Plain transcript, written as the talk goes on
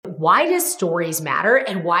why does stories matter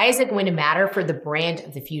and why is it going to matter for the brand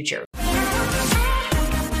of the future?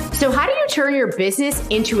 So how do you turn your business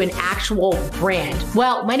into an actual brand?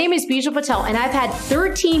 Well, my name is Bijal Patel, and I've had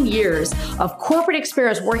 13 years of corporate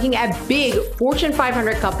experience working at big Fortune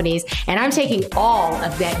 500 companies, and I'm taking all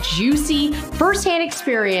of that juicy firsthand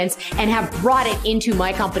experience and have brought it into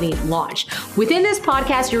my company Launch. Within this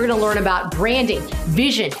podcast, you're going to learn about branding,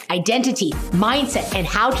 vision, identity, mindset, and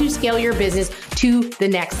how to scale your business to the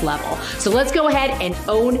next level. So let's go ahead and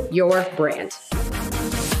own your brand.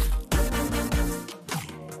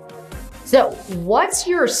 So what's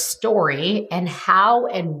your story and how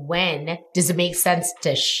and when does it make sense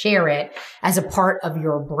to share it as a part of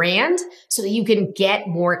your brand so that you can get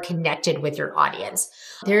more connected with your audience?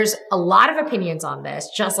 There's a lot of opinions on this,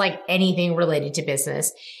 just like anything related to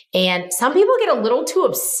business. And some people get a little too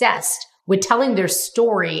obsessed with telling their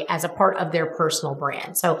story as a part of their personal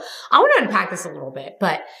brand. So I want to unpack this a little bit,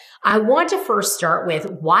 but I want to first start with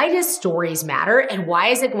why does stories matter and why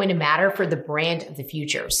is it going to matter for the brand of the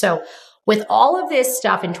future? So with all of this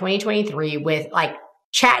stuff in 2023 with like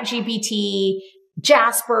ChatGPT,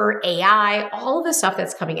 Jasper, AI, all of the stuff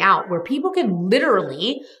that's coming out where people can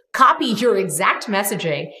literally copy your exact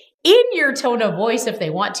messaging in your tone of voice if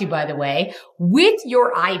they want to, by the way, with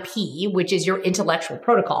your IP, which is your intellectual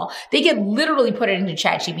protocol. They can literally put it into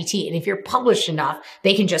ChatGPT, and if you're published enough,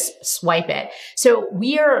 they can just swipe it. So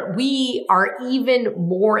we are even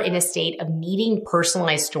more in a state of needing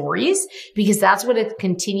personalized stories because that's what is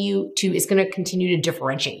going to continue to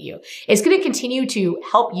differentiate you. It's going to continue to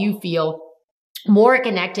help you feel more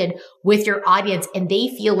connected with your audience and they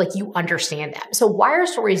feel like you understand them. So why are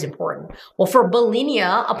stories important? Well, for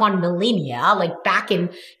millennia upon millennia, like back in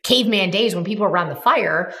caveman days when people were around the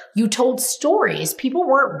fire, you told stories. People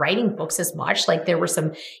weren't writing books as much. Like there were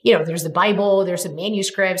some, there's the Bible, there's some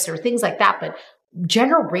manuscripts or things like that. But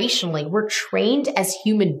generationally, we're trained as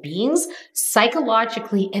human beings,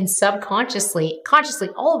 psychologically and consciously,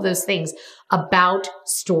 all of those things about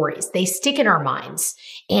stories. They stick in our minds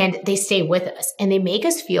and they stay with us and they make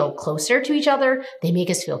us feel closer to each other. They make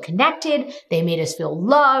us feel connected. They make us feel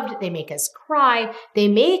loved. They make us cry. They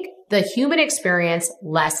make the human experience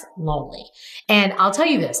less lonely. And I'll tell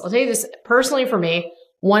you this personally for me,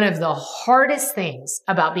 one of the hardest things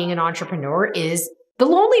about being an entrepreneur is the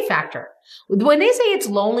lonely factor. When they say it's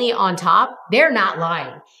lonely on top, they're not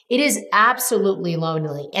lying. It is absolutely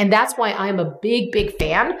lonely. And that's why I'm a big, big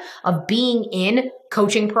fan of being in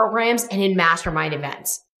coaching programs and in mastermind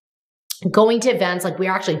events. Going to events like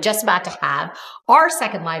we're actually just about to have our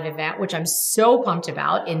second live event, which I'm so pumped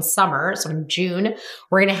about in summer. So in June,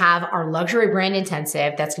 we're going to have our luxury brand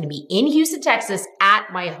intensive. That's going to be in Houston, Texas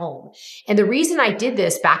at my home. And the reason I did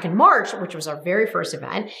this back in March, which was our very first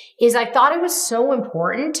event, is I thought it was so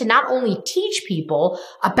important to not only teach people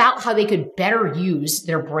about how they could better use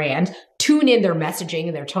their brand, tune in their messaging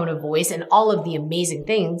and their tone of voice and all of the amazing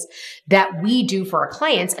things that we do for our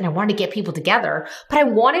clients. And I wanted to get people together, but I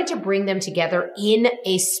wanted to bring them together in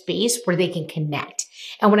a space where they can connect.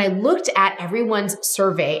 And when I looked at everyone's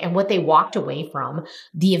survey and what they walked away from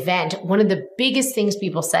the event, one of the biggest things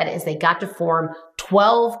people said is they got to form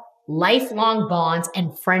 12 lifelong bonds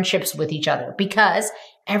and friendships with each other because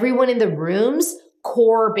everyone in the room's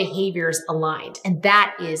core behaviors aligned. And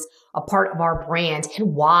that is a part of our brand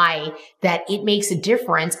and why that it makes a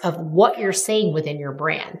difference of what you're saying within your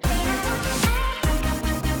brand.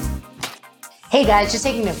 Hey guys, just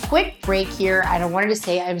taking a quick break here. I wanted to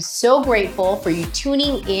say I'm so grateful for you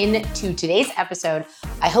tuning in to today's episode.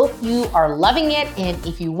 I hope you are loving it. And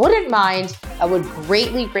if you wouldn't mind, I would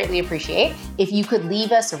greatly, greatly appreciate if you could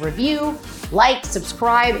leave us a review, like,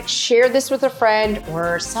 subscribe, share this with a friend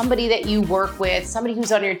or somebody that you work with, somebody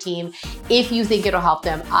who's on your team. If you think it'll help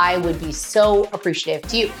them, I would be so appreciative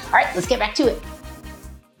to you. All right, let's get back to it.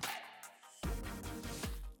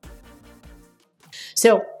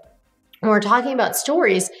 So when we're talking about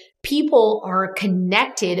stories, people are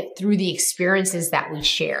connected through the experiences that we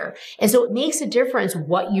share. And so it makes a difference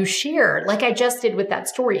what you share. Like I just did with that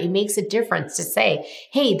story, it makes a difference to say,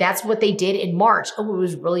 hey, that's what they did in March. Oh, it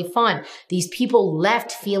was really fun. These people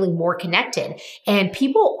left feeling more connected. And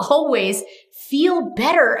people always feel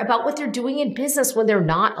better about what they're doing in business when they're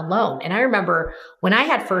not alone. And I remember when I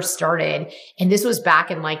had first started, and this was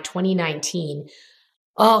back in like 2019,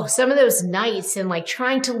 oh, some of those nights and like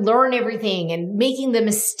trying to learn everything and making the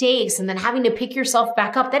mistakes and then having to pick yourself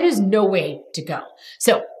back up, that is no way to go.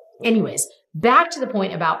 So anyways, back to the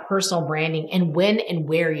point about personal branding and when and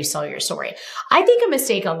where you sell your story. I think a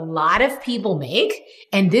mistake a lot of people make,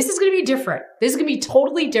 and this is going to be different. This is going to be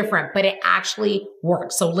totally different, but it actually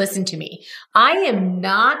works. So listen to me. I am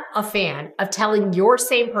not a fan of telling your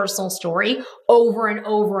same personal story over and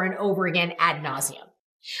over and over again ad nauseum.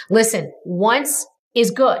 Listen, once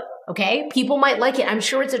is good. Okay. People might like it. I'm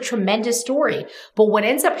sure it's a tremendous story. But what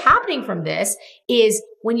ends up happening from this is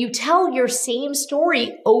when you tell your same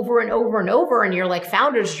story over and over and over, and you're like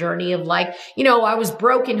founder's journey of like, I was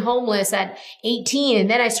broke and homeless at 18, and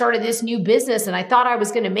then I started this new business and I thought I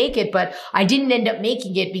was going to make it, but I didn't end up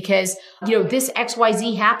making it because, this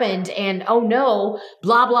XYZ happened and oh no,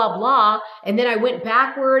 blah, blah, blah. And then I went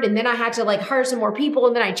backward and then I had to like hire some more people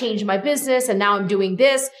and then I changed my business and now I'm doing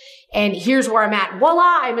this. And here's where I'm at.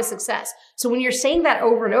 Voila, I'm a success. So when you're saying that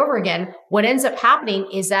over and over again, what ends up happening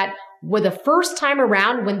is that with the first time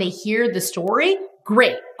around, when they hear the story,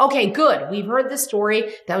 great. Okay, good. We've heard the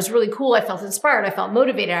story. That was really cool. I felt inspired. I felt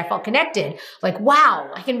motivated. I felt connected. Like, wow,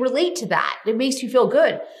 I can relate to that. It makes you feel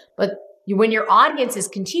good. But when your audience is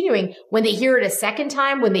continuing, when they hear it a second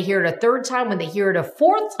time, when they hear it a third time, when they hear it a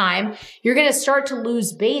fourth time, you're going to start to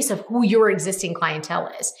lose base of who your existing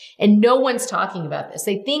clientele is. And no one's talking about this.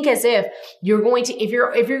 They think as if you're going to, if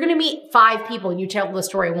you're going to meet 5 people and you tell the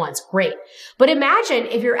story once, great. But imagine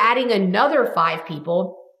if you're adding another 5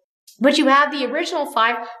 people, but you have the original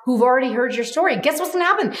 5 who've already heard your story. Guess what's going to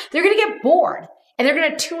happen? They're going to get bored. And they're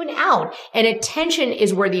going to tune out. And attention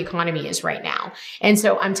is where the economy is right now. And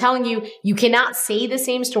so I'm telling you, you cannot say the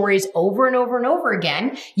same stories over and over and over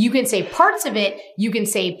again. You can say parts of it, you can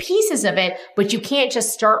say pieces of it, but you can't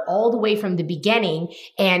just start all the way from the beginning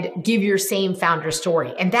and give your same founder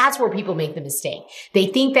story. And that's where people make the mistake. They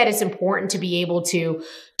think that it's important to be able to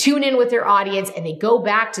tune in with their audience and they go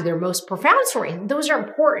back to their most profound story. Those are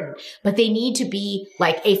important, but they need to be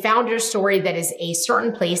like a founder's story that is a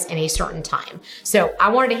certain place and a certain time. So I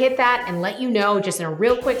wanted to hit that and let you know just in a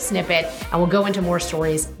real quick snippet, and we'll go into more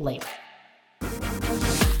stories later.